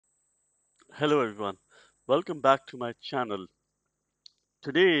Hello everyone, welcome back to my channel.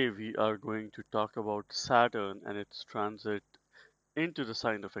 Today we are going to talk about Saturn and its transit into the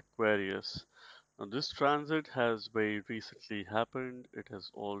sign of Aquarius. Now this transit has very recently happened. It has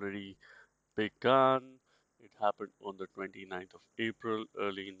already begun. It happened on the 29th of April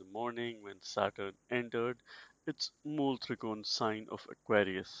early in the morning when Saturn entered its Mool Trikon sign of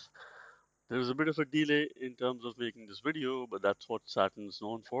Aquarius. There is a bit of a delay in terms of making this video, but that's what Saturn is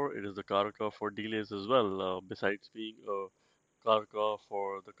known for. It is the Karaka for delays as well, besides being a Karaka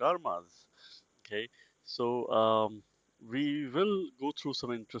for the karmas. Okay, so we will go through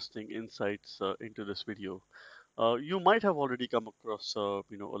some interesting insights into this video. You might have already come across, a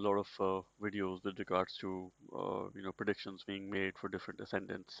lot of videos with regards to, predictions being made for different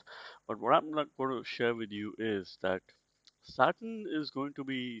ascendants. But what I'm not going to share with you is that Saturn is going to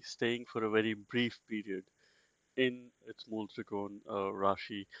be staying for a very brief period in its Mool Trikon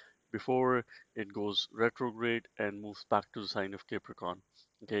Rashi before it goes retrograde and moves back to the sign of Capricorn.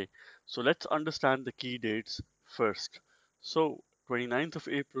 Okay, so let's understand the key dates first. So 29th of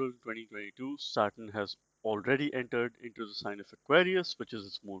April 2022, Saturn has already entered into the sign of Aquarius, which is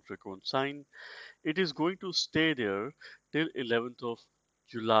its Mool Trikon sign. It is going to stay there till 11th of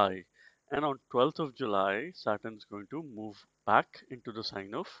July. And on 12th of July, Saturn is going to move back into the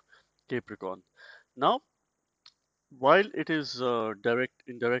sign of Capricorn. Now, while it is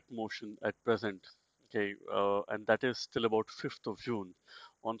direct motion at present, okay, and that is till about 5th of June.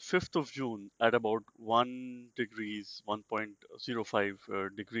 On 5th of June, at about 1 degrees,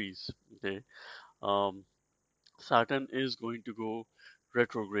 1.05 degrees, okay, um, Saturn is going to go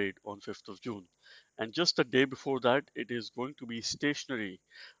retrograde on 5th of June. And just a day before that, it is going to be stationary,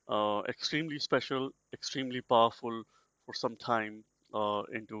 extremely special, extremely powerful for some time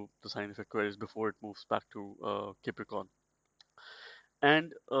into the sign of Aquarius before it moves back to Capricorn.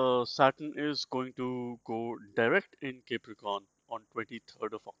 And Saturn is going to go direct in Capricorn on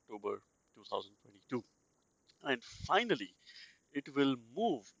 23rd of October 2022. And finally, it will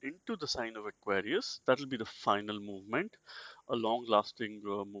move into the sign of Aquarius. That will be the final movement, a long lasting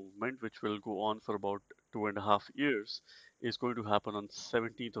movement which will go on for about 2.5 years, is going to happen on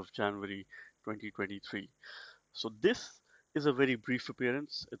 17th of January 2023. So this is a very brief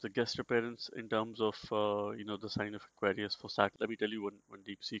appearance. It's a guest appearance in terms of the sign of Aquarius for Saturn. Let me tell you one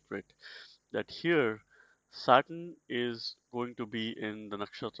deep secret that here Saturn is going to be in the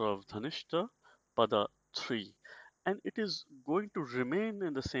nakshatra of Dhanishta, Pada 3, and it is going to remain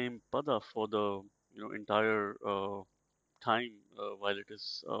in the same Pada for the entire time while it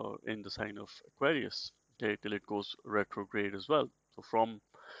is in the sign of Aquarius, okay, till it goes retrograde as well. So from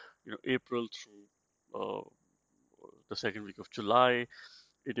April through the second week of July,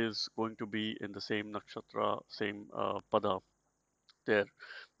 it is going to be in the same nakshatra, same pada there.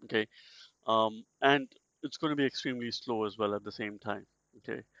 Okay, and it's going to be extremely slow as well at the same time.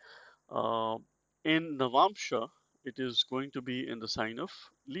 Okay, uh, in Navamsha, it is going to be in the sign of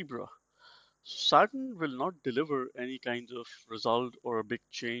Libra. Saturn will not deliver any kinds of result or a big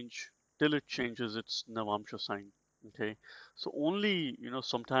change till it changes its Navamsha sign. Okay, so only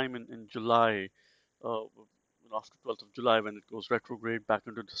sometime in July, after 12th of July, when it goes retrograde back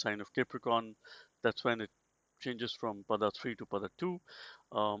into the sign of Capricorn, that's when it changes from Pada 3 to Pada 2,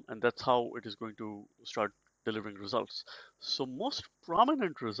 and that's how it is going to start delivering results. So most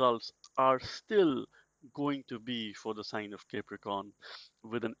prominent results are still going to be for the sign of Capricorn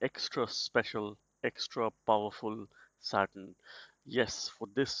with an extra special, extra powerful Saturn. Yes, for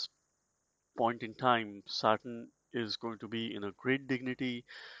this point in time, Saturn is going to be in a great dignity.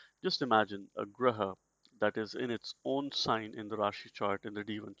 Just imagine a graha that is in its own sign in the Rashi chart, in the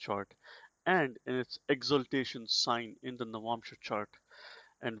D1 chart, and in its exaltation sign in the Navamsha chart.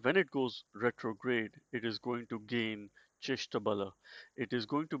 And when it goes retrograde, it is going to gain Cheshtabala. It is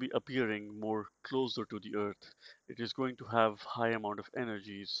going to be appearing more closer to the earth. It is going to have high amount of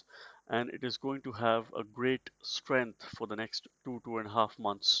energies, and it is going to have a great strength for the next 2.5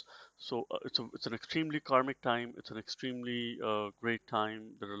 months. So it's an extremely karmic time. It's an extremely great time.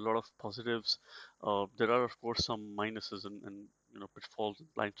 There are a lot of positives. There are of course some minuses and pitfalls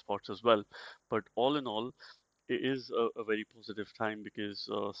and blind spots as well. But all in all, it is a very positive time because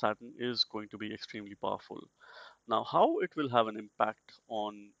Saturn is going to be extremely powerful. Now, how it will have an impact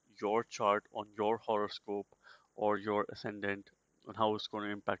on your chart, on your horoscope, or your ascendant, and how it's going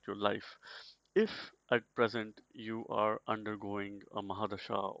to impact your life. If at present you are undergoing a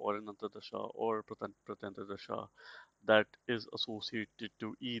Mahadasha or an Antardasha or Pratantardasha that is associated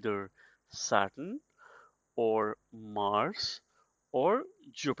to either Saturn or Mars or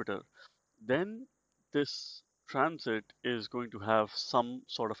Jupiter, then this transit is going to have some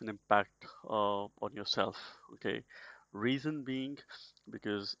sort of an impact on yourself. Okay, reason being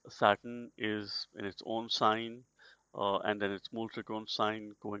because Saturn is in its own sign, and then its Multrigon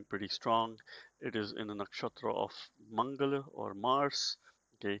sign going pretty strong. It is in the nakshatra of Mangala or Mars.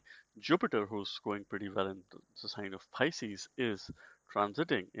 Okay, Jupiter, who's going pretty well in the sign of Pisces, is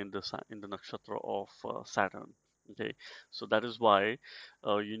transiting in the nakshatra of Saturn. Okay, so that is why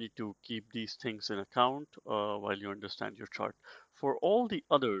you need to keep these things in account while you understand your chart. For all the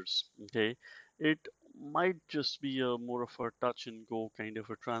others, okay, it might just be a more of a touch and go kind of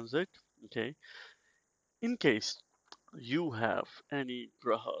a transit. Okay, in case you have any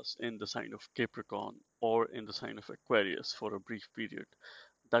grahas in the sign of Capricorn or in the sign of Aquarius for a brief period,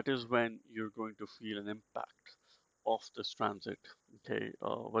 that is when you're going to feel an impact of this transit. Okay,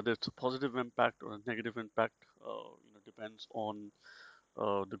 whether it's a positive impact or a negative impact, depends on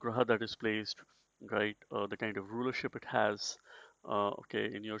the graha that is placed, right? The kind of rulership it has, okay,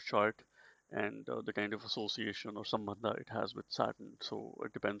 in your chart, and the kind of association or sambandha it has with Saturn. So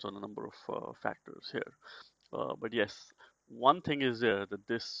it depends on a number of factors here. But yes, one thing is there that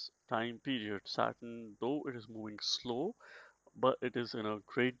this time period, Saturn, though it is moving slow, but it is in a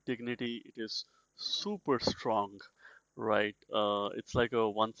great dignity. It is super strong, right? It's like a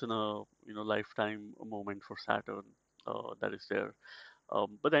once in a lifetime moment for Saturn that is there.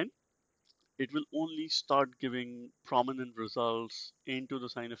 But then it will only start giving prominent results into the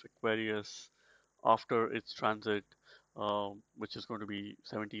sign of Aquarius after its transit, which is going to be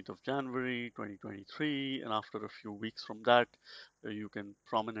 17th of January 2023, and after a few weeks from that, you can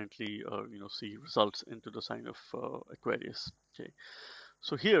prominently, see results into the sign of Aquarius. Okay,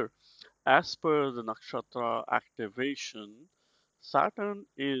 so here, as per the nakshatra activation, Saturn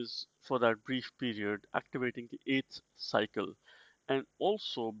is for that brief period activating the eighth cycle, and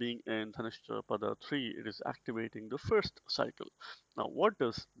also being in Dhanishta Pada 3, it is activating the first cycle. Now, what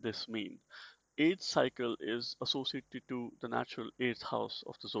does this mean? Eighth cycle is associated to the natural eighth house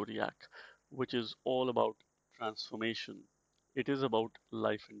of the zodiac, which is all about transformation. It is about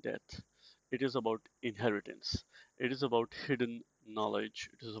life and death. It is about inheritance. It is about hidden knowledge.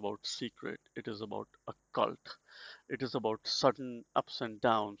 It is about secret. It is about occult. It is about sudden ups and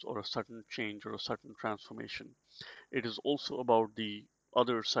downs, or a sudden change, or a sudden transformation. It is also about the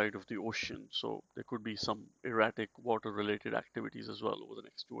other side of the ocean. So there could be some erratic water related activities as well over the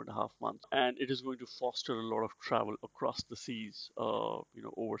next 2.5 months. And it is going to foster a lot of travel across the seas,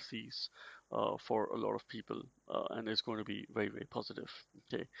 overseas, for a lot of people. And it's going to be very, very positive.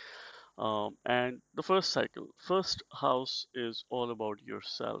 Okay. And the first cycle, first house is all about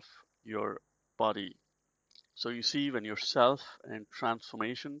yourself, your body. So you see, when yourself and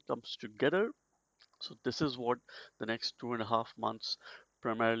transformation comes together, so this is what the next 2.5 months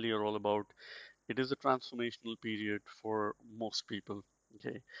primarily are all about. It is a transformational period for most people.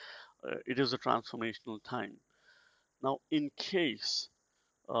 Okay, it is a transformational time. Now, in case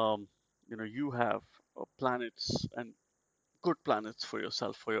you have planets and good planets for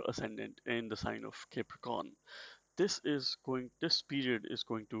yourself, for your ascendant in the sign of Capricorn, this period is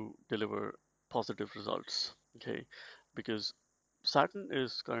going to deliver positive results. Okay, because Saturn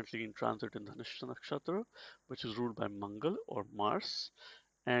is currently in transit in the Dhanishta Nakshatra, which is ruled by Mangal or Mars,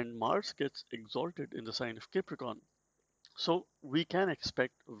 and Mars gets exalted in the sign of Capricorn. So we can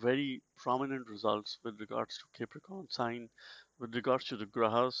expect very prominent results with regards to Capricorn sign, with regards to the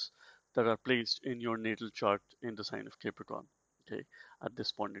grahas that are placed in your natal chart in the sign of Capricorn, okay, at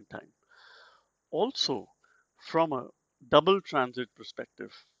this point in time. Also, from a double transit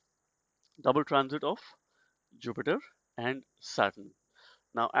perspective, double transit of Jupiter and Saturn.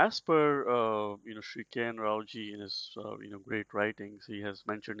 Now, as per Sri K.N. Raoji in his great writings, he has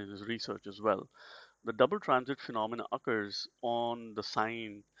mentioned in his research as well, the double transit phenomena occurs on the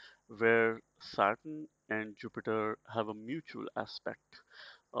sign where Saturn and Jupiter have a mutual aspect.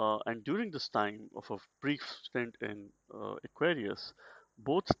 And during this time of a brief stint in Aquarius,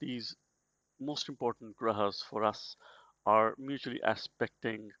 both these most important grahas for us are mutually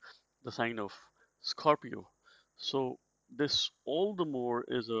aspecting the sign of Scorpio. So this all the more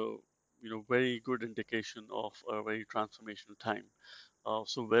is a very good indication of a very transformational time.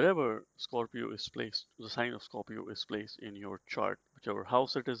 So wherever Scorpio is placed, the sign of Scorpio is placed in your chart, whichever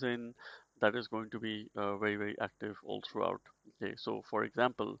house it is in, that is going to be very, very active all throughout. Okay, so for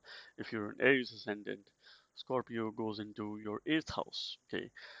example, if you're an Aries ascendant, Scorpio goes into your eighth house. Okay,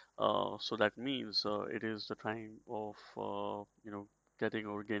 so that means it is the time of getting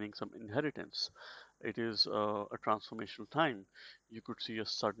or gaining some inheritance. It is a transformational time. You could see a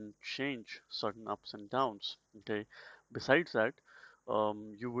sudden change, sudden ups and downs. Okay, besides that,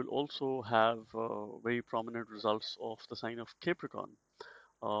 You will also have very prominent results of the sign of Capricorn,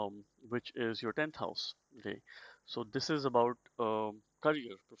 which is your 10th house. Okay, so this is about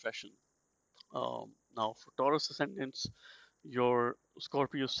career, profession. Now, for Taurus ascendants, your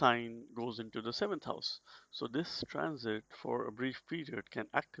Scorpio sign goes into the seventh house. So this transit for a brief period can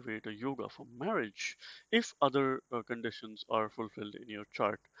activate a yoga for marriage if other conditions are fulfilled in your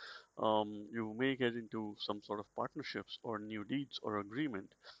chart. You may get into some sort of partnerships or new deeds or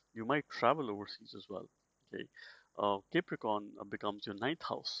agreement. You might travel overseas as well. Okay, Capricorn becomes your ninth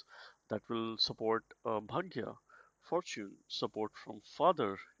house. That will support Bhagya, fortune, support from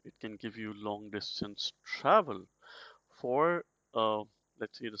father. It can give you long distance travel for uh,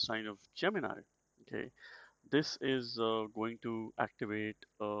 let's say the sign of Gemini. Okay, this is going to activate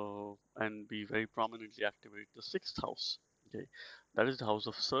and be very prominently activate the sixth house. Okay, that is the house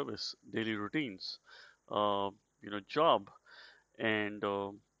of service, daily routines, uh, job and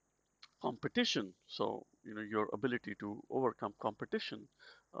competition. So your ability to overcome competition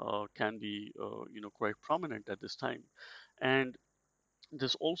can be quite prominent at this time, and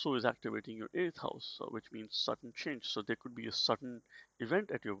this also is activating your eighth house, which means sudden change. So there could be a sudden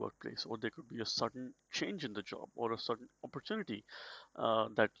event at your workplace, or there could be a sudden change in the job, or a sudden opportunity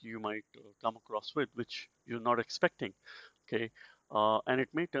that you might come across with, which you're not expecting. Okay, and it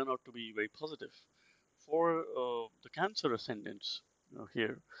may turn out to be very positive. For the Cancer ascendants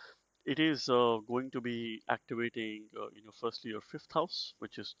here, it is going to be activating, firstly your fifth house,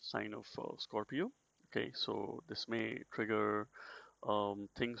 which is the sign of Scorpio. Okay, so this may trigger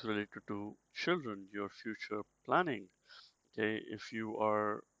things related to children, your future planning. Okay, if you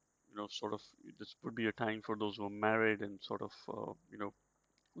are, sort of, this would be a time for those who are married and sort of,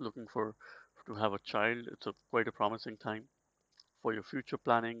 looking for to have a child. It's a quite a promising time for your future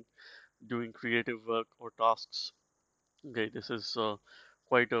planning, doing creative work or tasks. Okay, this is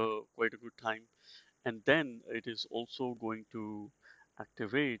quite a good time, and then it is also going to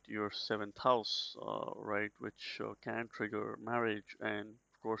activate your seventh house, right, which can trigger marriage. And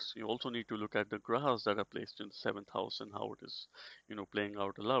of course, you also need to look at the grahas that are placed in the seventh house and how it is, playing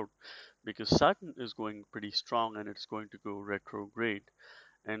out aloud, because Saturn is going pretty strong and it's going to go retrograde.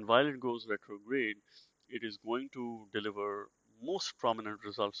 And while it goes retrograde, it is going to deliver most prominent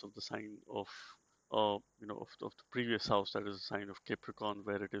results of the sign of of the previous house, that is a sign of Capricorn,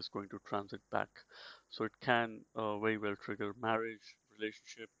 where it is going to transit back. So it can very well trigger marriage,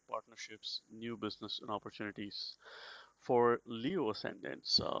 relationship, partnerships, new business and opportunities. For Leo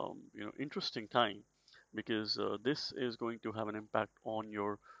ascendants, interesting time, because this is going to have an impact on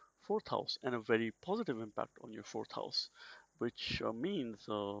your fourth house, and a very positive impact on your fourth house, which means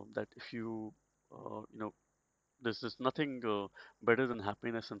that if you, there's nothing better than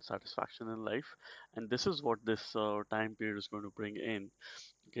happiness and satisfaction in life, and this is what this time period is going to bring in.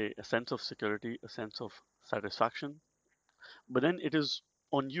 Okay, a sense of security, a sense of satisfaction, but then it is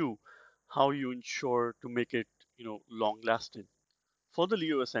on you how you ensure to make it, long lasting. For the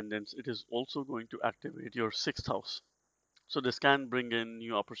Leo ascendants, it is also going to activate your sixth house. So this can bring in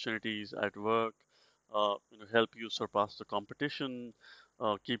new opportunities at work, help you surpass the competition,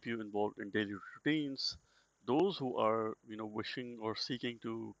 keep you involved in daily routines. Those who are, wishing or seeking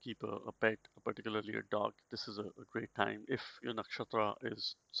to keep a pet, particularly a dog, this is a great time. If your nakshatra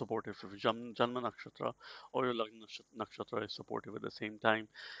is supportive, if Janma nakshatra or your Lagna nakshatra is supportive at the same time,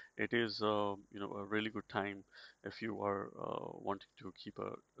 it is, a really good time if you are wanting to keep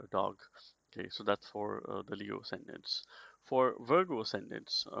a dog. Okay, so that's for the Leo ascendants. For Virgo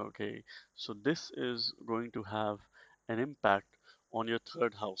ascendants, okay, so this is going to have an impact on your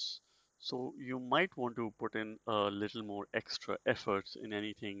third house. So you might want to put in a little more extra efforts in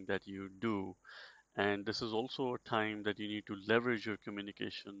anything that you do. And this is also a time that you need to leverage your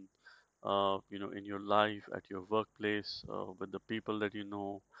communication, in your life, at your workplace, with the people that you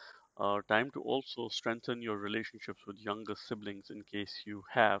know. Time to also strengthen your relationships with younger siblings in case you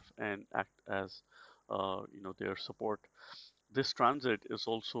have, and act as, their support. This transit is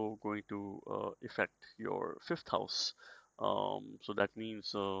also going to affect your fifth house. So that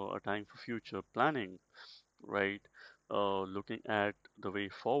means a time for future planning, right? Looking at the way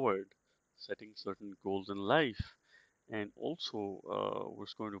forward, setting certain goals in life, and also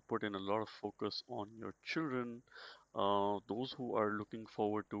was going to put in a lot of focus on your children, those who are looking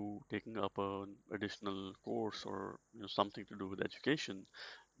forward to taking up an additional course or something to do with education.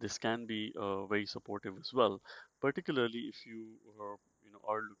 This can be very supportive as well, particularly if you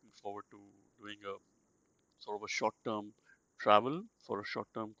are looking forward to doing a sort of a short-term travel for a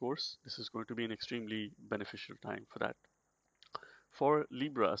short-term course. This is going to be an extremely beneficial time for that. For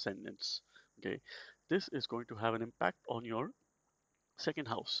Libra ascendants, okay, this is going to have an impact on your second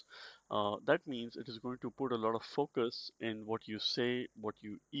house. That means it is going to put a lot of focus in what you say, what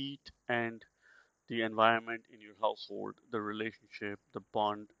you eat, and the environment in your household, the relationship, the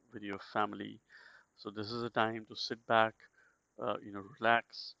bond with your family. So this is a time to sit back,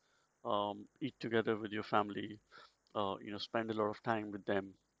 relax, eat together with your family, spend a lot of time with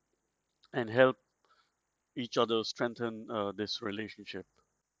them, and help each other strengthen this relationship.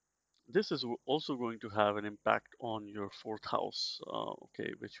 This is also going to have an impact on your fourth house,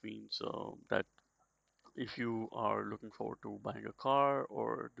 okay, which means that if you are looking forward to buying a car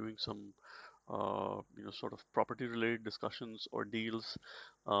or doing some sort of property related discussions or deals,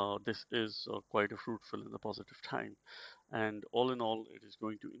 this is quite a fruitful and a positive time. And all in all, it is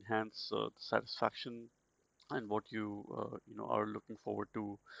going to enhance the satisfaction and what you are looking forward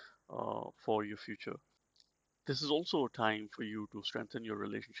to for your future. This is also a time for you to strengthen your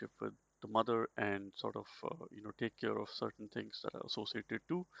relationship with the mother and sort of take care of certain things that are associated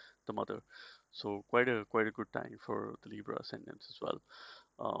to the mother. So quite a good time for the Libra ascendants as well.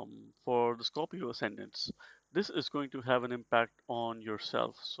 For the Scorpio ascendants, this is going to have an impact on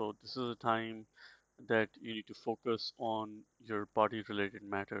yourself. So this is a time that you need to focus on your body related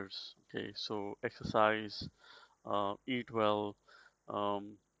matters. Okay, so exercise, eat well,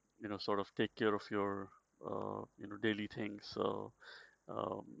 um, sort of take care of your daily things. So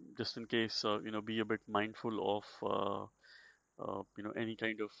um, just in case, be a bit mindful of any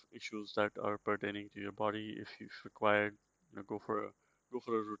kind of issues that are pertaining to your body. If required, go for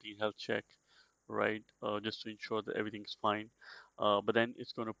a routine health check, right? Just to ensure that everything's fine. But then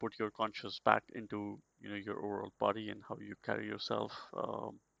it's going to put your conscious back into your overall body and how you carry yourself.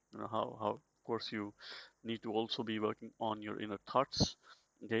 How of course you need to also be working on your inner thoughts.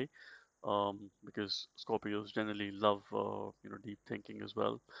 Okay, because Scorpios generally love deep thinking as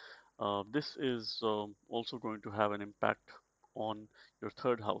well. This is also going to have an impact on your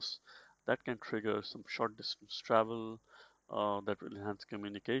third house. That can trigger some short distance travel, that will enhance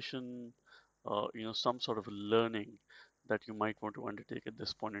communication, some sort of learning that you might want to undertake at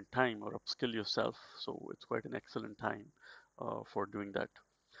this point in time or upskill yourself. So it's quite an excellent time for doing that.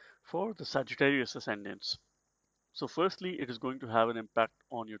 For the Sagittarius ascendants, so firstly, it is going to have an impact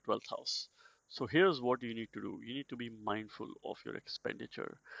on your 12th house. So here's what you need to do. You need to be mindful of your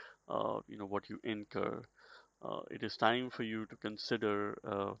expenditure, what you incur. It is time for you to consider,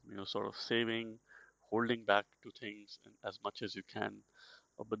 sort of saving, holding back to things and as much as you can.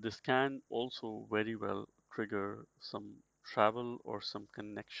 But this can also very well trigger some travel or some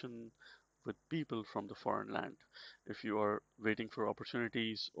connection with people from the foreign land. If you are waiting for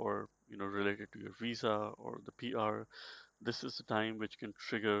opportunities or related to your visa or the PR, this is the time which can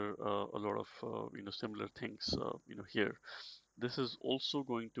trigger a lot of similar things here. This is also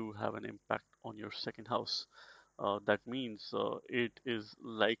going to have an impact on your second house. That means it is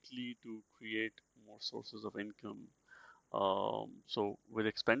likely to create more sources of income. So with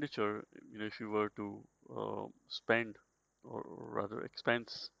expenditure, if you were to spend or rather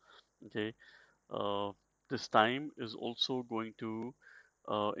expense, okay, uh, this time is also going to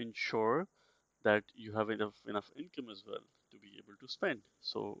ensure that you have enough income as well to be able to spend.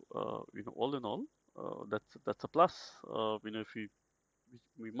 So all in all, that's a plus. If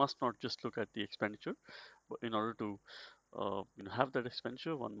we must not just look at the expenditure, but in order to have that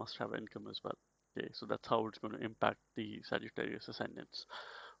expenditure, one must have income as well. Okay, so that's how it's going to impact the Sagittarius ascendants.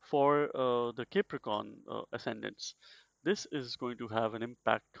 For the Capricorn ascendants, this is going to have an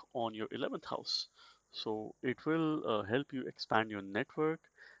impact on your 11th house. So it will help you expand your network.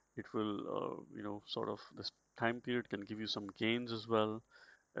 It will, sort of this time period can give you some gains as well.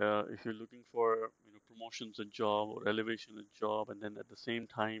 If you're looking for promotions in job or elevation in job, and then at the same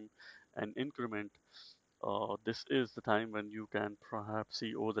time an increment, this is the time when you can perhaps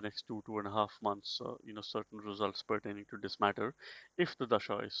see over the next 2.5 months, certain results pertaining to this matter, if the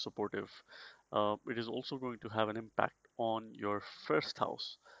dasha is supportive. It is also going to have an impact on your first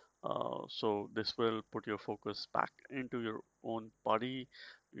house. So this will put your focus back into your own body,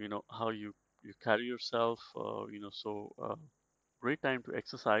 how you carry yourself, great time to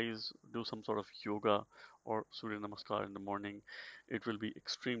exercise, do some sort of yoga or Surya Namaskar in the morning. It will be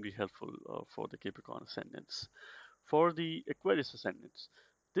extremely helpful for the Capricorn ascendants. For the Aquarius ascendants,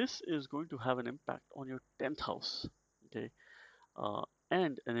 this is going to have an impact on your 10th house, okay, uh,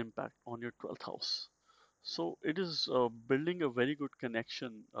 and an impact on your 12th house. So it is building a very good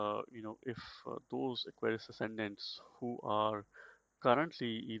connection, if those Aquarius ascendants who are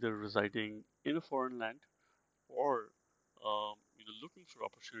currently either residing in a foreign land or looking for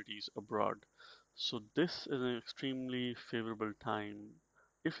opportunities abroad. So this is an extremely favorable time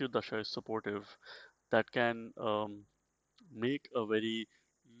if your dasha is supportive that can make a very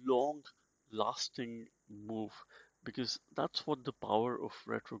long lasting move, because that's what the power of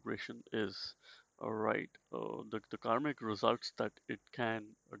retrogression is. All right, the karmic results that it can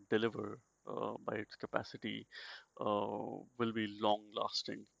deliver by its capacity will be long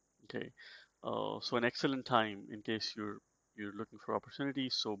lasting. Okay, so an excellent time in case you're looking for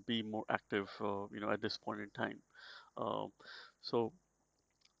opportunities. So be more active, at this point in time. Um, so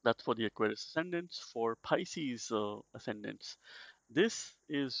that's for the Aquarius ascendants. For Pisces ascendants, this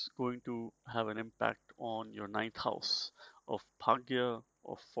is going to have an impact on your ninth house of Bhagya,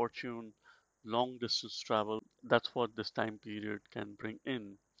 of fortune, long distance travel. That's what this time period can bring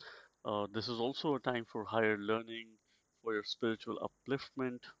in. This is also a time for higher learning, for your spiritual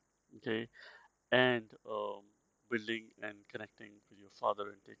upliftment, okay, and building and connecting with your father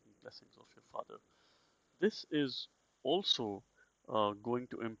and taking blessings of your father. This is also going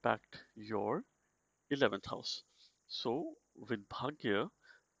to impact your 11th house. So, with Bhagya,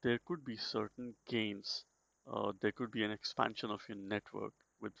 there could be certain gains. There could be an expansion of your network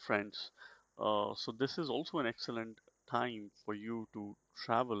with friends. So, this is also an excellent time for you to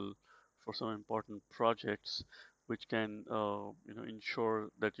travel for some important projects, which can, ensure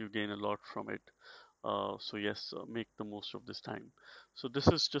that you gain a lot from it. So yes, make the most of this time. So this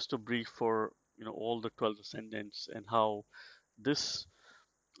is just a brief for all the 12 ascendants and how this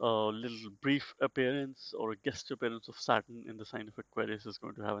little brief appearance or a guest appearance of Saturn in the sign of Aquarius is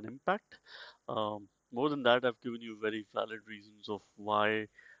going to have an impact. More than that, I've given you very valid reasons of why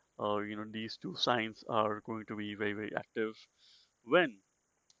these two signs are going to be very very active when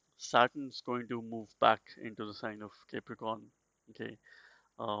Saturn's going to move back into the sign of Capricorn. Okay,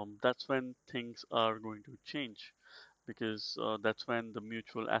 that's when things are going to change because that's when the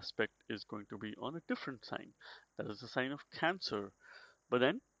mutual aspect is going to be on a different sign. That is the sign of Cancer. But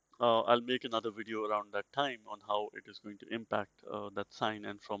then I'll make another video around that time on how it is going to impact that sign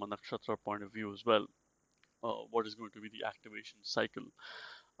and from a nakshatra point of view as well. What is going to be the activation cycle?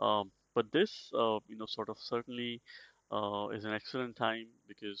 But this, sort of certainly is an excellent time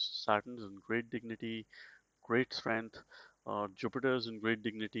because Saturn is in great dignity, great strength. Jupiter is in great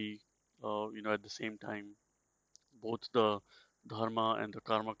dignity. At the same time, both the dharma and the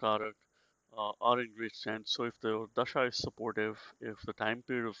karma karak are in great strength. So if the dasha is supportive, if the time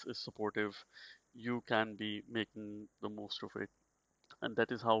period is supportive, you can be making the most of it, and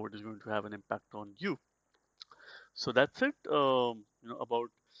that is how it is going to have an impact on you. So that's it. About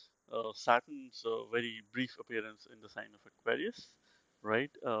Saturn's very brief appearance in the sign of Aquarius,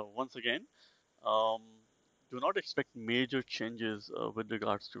 right? Once again, um, do not expect major changes with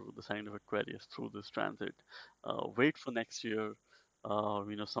regards to the sign of Aquarius through this transit. Wait for next year,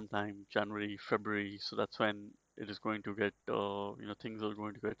 sometime January, February. So that's when it is going to get, things are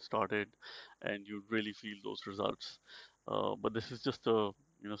going to get started, and you really feel those results. But this is just a,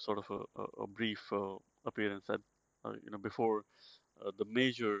 sort of a brief appearance that, before the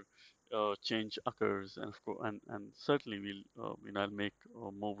major change occurs, and of course, and certainly we'll, I'll make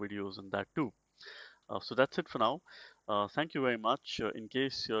more videos on that too. So that's it for now. Thank you very much. In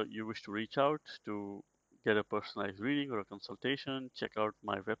case you wish to reach out to get a personalized reading or a consultation, check out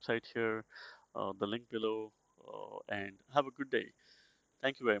my website here, the link below, and have a good day.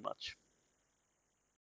 Thank you very much.